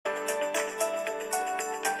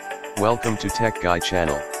Welcome to Tech Guy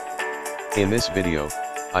channel. In this video,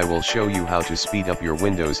 I will show you how to speed up your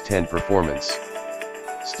Windows 10 performance.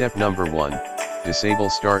 Step number 1, disable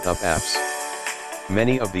startup apps.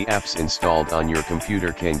 Many of the apps installed on your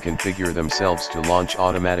computer can configure themselves to launch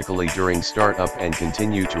automatically during startup and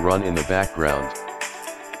continue to run in the background.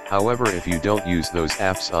 However, if you don't use those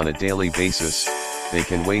apps on a daily basis, they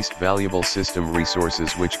can waste valuable system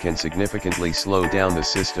resources which can significantly slow down the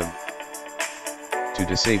system. To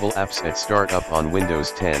disable apps at startup on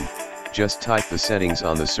Windows 10, just type the settings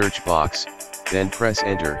on the search box, then press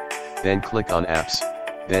enter, then click on apps,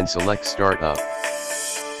 then select startup.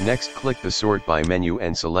 Next click the sort by menu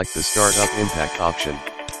and select the startup impact option.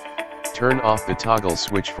 Turn off the toggle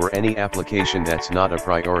switch for any application that's not a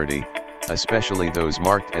priority, especially those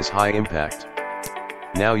marked as high impact.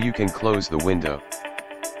 Now you can close the window.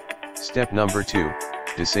 Step number 2,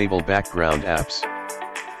 disable background apps.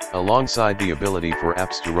 Alongside the ability for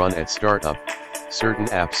apps to run at startup, certain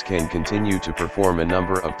apps can continue to perform a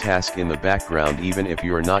number of tasks in the background even if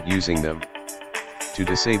you are not using them. To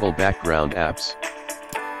disable background apps,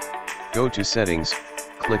 go to Settings,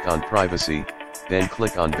 click on Privacy, then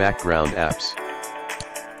click on Background Apps.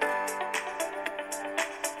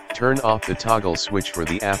 Turn off the toggle switch for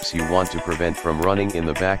the apps you want to prevent from running in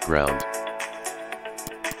the background.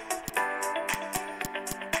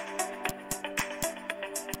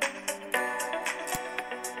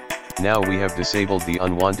 Now we have disabled the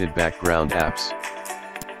unwanted background apps.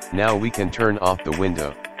 Now we can turn off the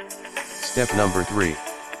window. Step number 3.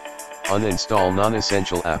 Uninstall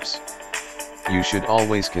non-essential apps. You should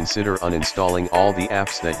always consider uninstalling all the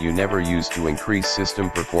apps that you never use to increase system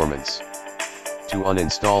performance. To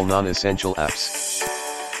uninstall non-essential apps,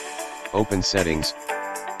 open Settings,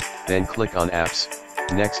 then click on Apps,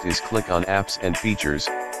 next is click on Apps and Features,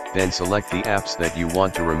 then select the apps that you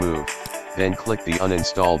want to remove, then click the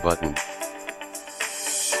Uninstall button.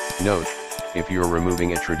 Note, if you're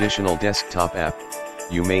removing a traditional desktop app,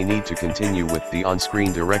 you may need to continue with the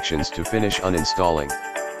on-screen directions to finish uninstalling.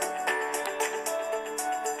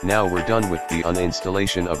 Now we're done with the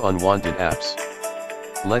uninstallation of unwanted apps.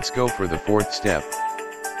 Let's go for the fourth step.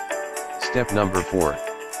 Step number 4.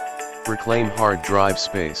 Reclaim hard drive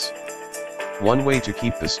space. One way to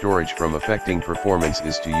keep the storage from affecting performance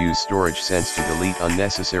is to use Storage Sense to delete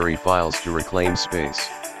unnecessary files to reclaim space.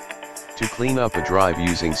 To clean up a drive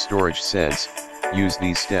using Storage Sense, use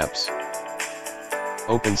these steps.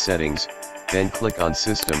 Open Settings, then click on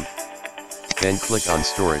System, then click on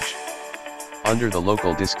Storage. Under the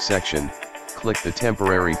Local Disk section, click the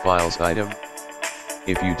Temporary Files item.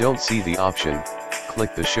 If you don't see the option,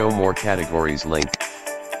 click the Show More Categories link.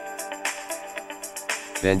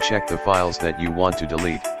 Then check the files that you want to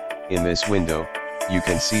delete. In this window, you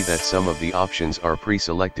can see that some of the options are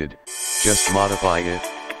pre-selected. Just modify it.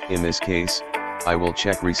 In this case, I will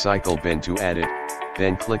check Recycle Bin to add it,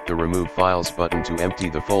 then click the Remove Files button to empty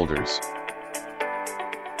the folders.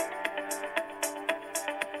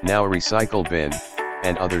 Now Recycle Bin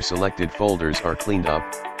and other selected folders are cleaned up,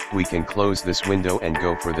 we can close this window and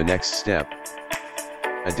go for the next step.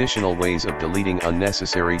 Additional ways of deleting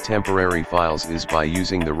unnecessary temporary files is by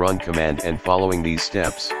using the run command and following these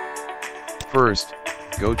steps. First,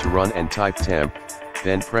 go to run and type temp,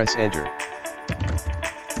 then press enter.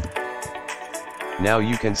 Now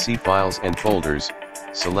you can see files and folders,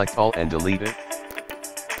 select all and delete it.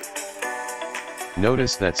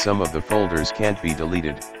 Notice that some of the folders can't be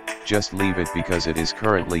deleted, just leave it because it is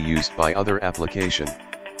currently used by other application.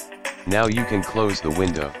 Now you can close the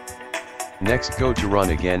window. Next go to run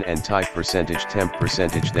again and type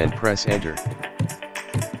 %temp% then press enter.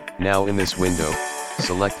 Now in this window,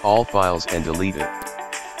 select all files and delete it.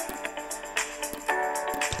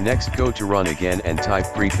 Next go to run again and type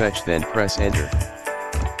prefetch then press enter.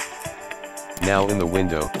 Now in the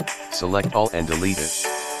window, select all and delete it.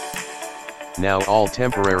 Now all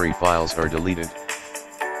temporary files are deleted.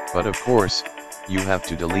 But of course, you have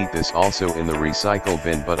to delete this also in the recycle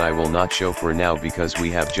bin, but I will not show for now because we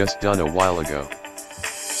have just done a while ago.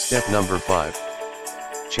 Step number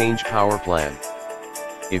 5. Change power plan.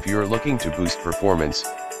 If you're looking to boost performance,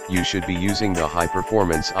 you should be using the high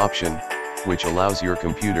performance option, which allows your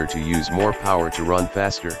computer to use more power to run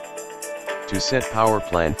faster. To set power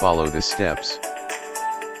plan, follow the steps.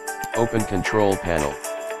 Open Control Panel.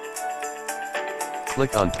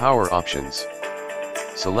 Click on Power Options.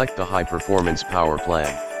 Select the High Performance Power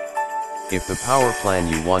Plan. If the power plan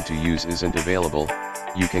you want to use isn't available,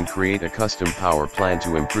 you can create a custom power plan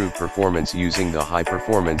to improve performance using the high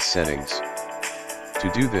performance settings.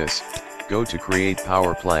 To do this, go to Create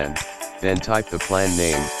Power Plan, then type the plan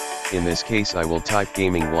name. In this case I will type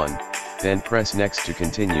Gaming 1, then press Next to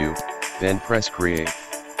continue, then press create.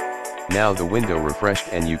 Now the window refreshed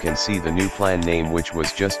and you can see the new plan name which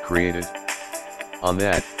was just created. On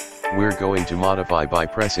that, we're going to modify by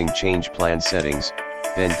pressing change plan settings,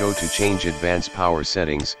 then go to change advanced power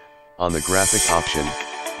settings. On the graphic option,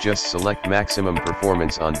 just select maximum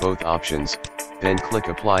performance on both options, then click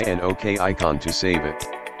apply and OK icon to save it.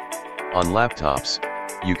 On laptops,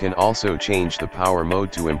 you can also change the power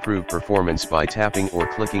mode to improve performance by tapping or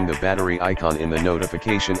clicking the battery icon in the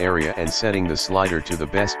notification area and setting the slider to the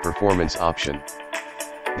best performance option.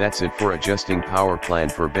 That's it for adjusting power plan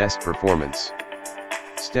for best performance.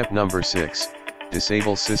 Step number 6,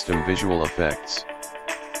 disable system visual effects.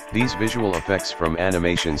 These visual effects, from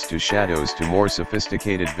animations to shadows to more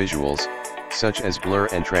sophisticated visuals, such as blur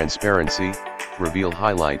and transparency, reveal,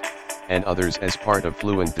 highlight, and others as part of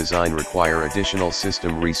Fluent Design, require additional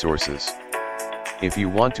system resources. If you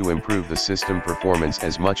want to improve the system performance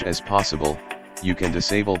as much as possible, you can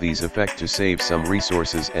disable these effects to save some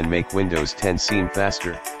resources and make Windows 10 seem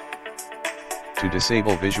faster. To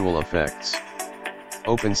disable visual effects,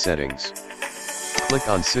 open Settings. Click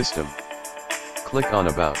on System. Click on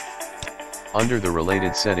About. Under the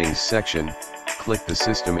Related Settings section, click the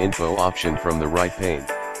System Info option from the right pane.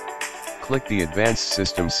 Click the Advanced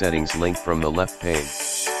System Settings link from the left pane.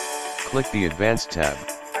 Click the Advanced tab.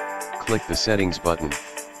 Click the Settings button.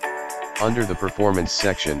 Under the Performance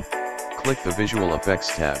section, click the Visual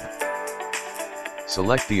Effects tab.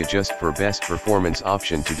 Select the Adjust for Best Performance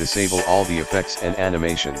option to disable all the effects and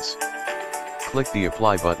animations. Click the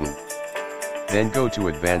Apply button. Then go to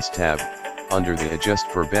Advanced tab, under the Adjust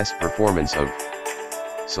for Best Performance of.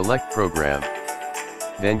 Select Program.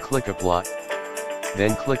 Then click Apply.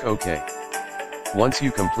 Then click OK. Once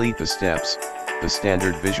you complete the steps, the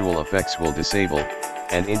standard visual effects will disable,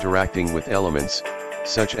 and interacting with elements,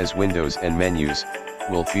 such as windows and menus,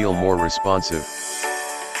 will feel more responsive.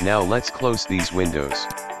 Now let's close these windows.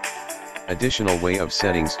 Additional way of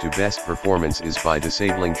settings to best performance is by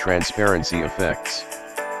disabling transparency effects.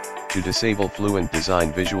 To disable Fluent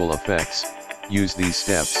Design visual effects, use these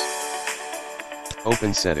steps.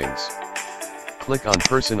 Open Settings. Click on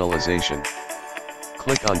Personalization.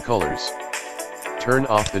 Click on Colors. Turn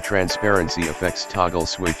off the Transparency Effects toggle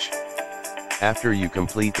switch. After you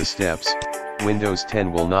complete the steps, Windows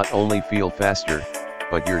 10 will not only feel faster,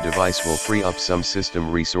 but your device will free up some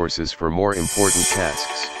system resources for more important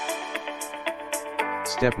tasks.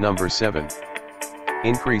 Step number 7.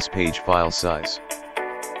 Increase page file size.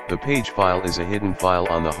 The page file is a hidden file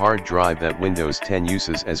on the hard drive that Windows 10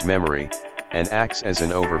 uses as memory, and acts as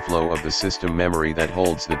an overflow of the system memory that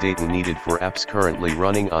holds the data needed for apps currently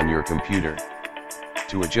running on your computer.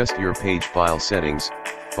 To adjust your page file settings,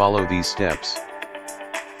 follow these steps.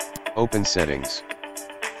 Open Settings.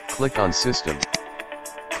 Click on System.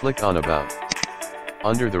 Click on About.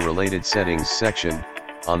 Under the Related Settings section,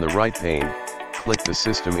 on the right pane, click the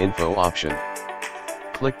System Info option.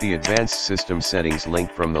 Click the Advanced System Settings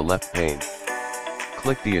link from the left pane.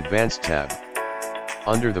 Click the Advanced tab.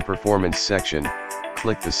 Under the Performance section,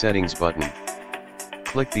 click the Settings button.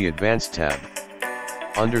 Click the Advanced tab.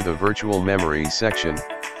 Under the Virtual Memory section,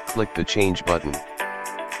 click the Change button.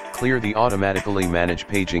 Clear the Automatically Manage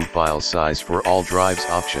Paging File Size for all drives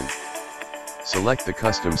option. Select the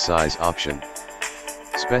Custom Size option.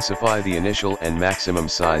 Specify the initial and maximum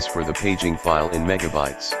size for the paging file in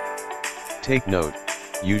megabytes. Take note,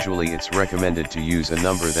 usually it's recommended to use a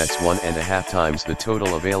number that's 1.5 times the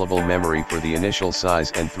total available memory for the initial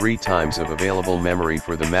size and 3 times of available memory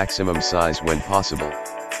for the maximum size when possible.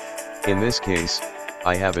 In this case,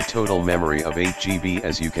 I have a total memory of 8 GB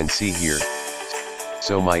as you can see here.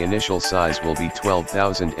 So my initial size will be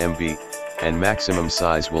 12,000 MB, and maximum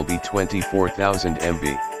size will be 24,000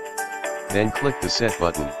 MB. Then click the Set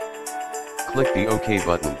button. Click the OK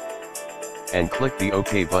button. And click the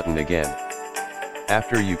OK button again.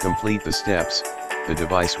 After you complete the steps, the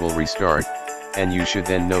device will restart, and you should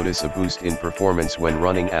then notice a boost in performance when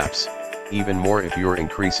running apps, even more if you're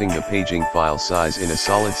increasing the paging file size in a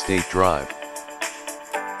solid-state drive.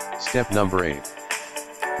 Step number 8.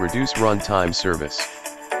 Reduce runtime service.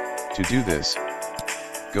 To do this,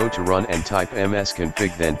 go to Run and type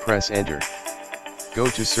msconfig, then press Enter. Go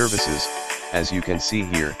to Services. As you can see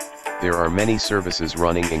here, there are many services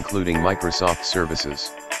running, including Microsoft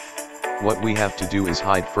services. What we have to do is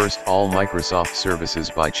hide first all Microsoft services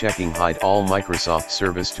by checking Hide All Microsoft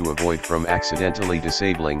Service to avoid from accidentally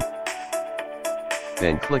disabling.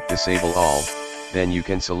 Then click Disable All, then you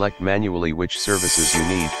can select manually which services you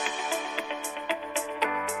need.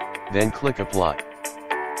 Then click Apply.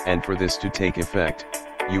 And for this to take effect,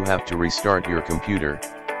 you have to restart your computer,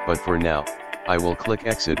 but for now, I will click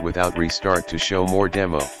Exit without restart to show more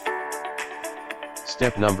demo.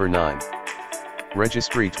 Step number 9.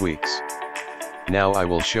 Registry tweaks. Now I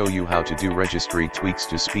will show you how to do registry tweaks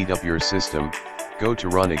to speed up your system. Go to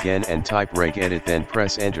Run again and type regedit, then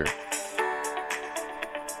press enter.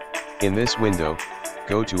 In this window,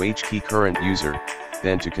 go to H key current user,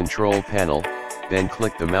 then to control panel, then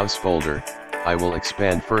click the mouse folder. I will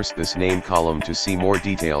expand first this name column to see more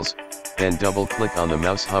details, then double click on the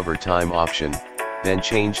mouse hover time option, then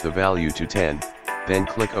change the value to 10, then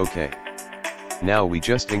click OK. Now we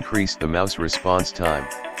just increased the mouse response time.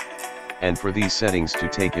 And for these settings to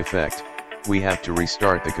take effect, we have to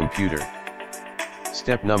restart the computer.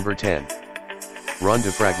 Step number 10. Run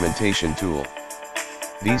defragmentation tool.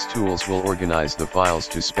 These tools will organize the files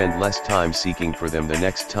to spend less time seeking for them the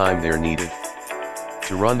next time they're needed.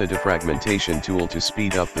 To run the defragmentation tool to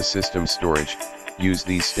speed up the system storage, use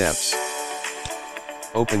these steps.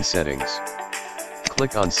 Open Settings.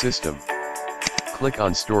 Click on System. Click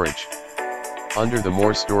on Storage. Under the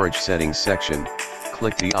More Storage Settings section,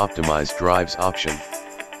 click the Optimize Drives option.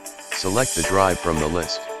 Select the drive from the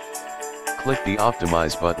list. Click the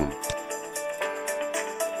Optimize button.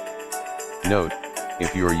 Note,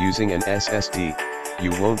 if you are using an SSD,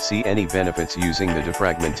 you won't see any benefits using the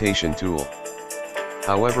defragmentation tool.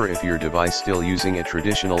 However, if your device still using a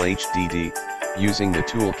traditional HDD, using the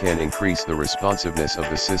tool can increase the responsiveness of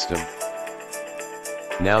the system.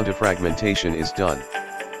 Now defragmentation is done.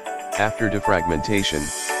 After defragmentation,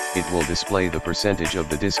 it will display the percentage of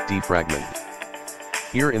the disk defragment.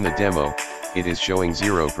 Here in the demo, it is showing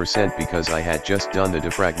 0% because I had just done the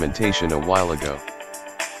defragmentation a while ago.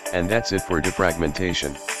 And that's it for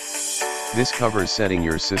defragmentation. This covers setting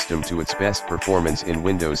your system to its best performance in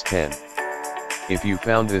Windows 10. If you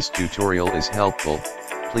found this tutorial is helpful,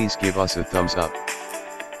 please give us a thumbs up.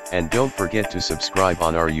 And don't forget to subscribe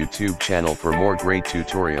on our YouTube channel for more great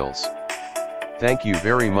tutorials. Thank you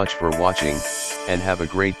very much for watching, and have a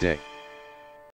great day.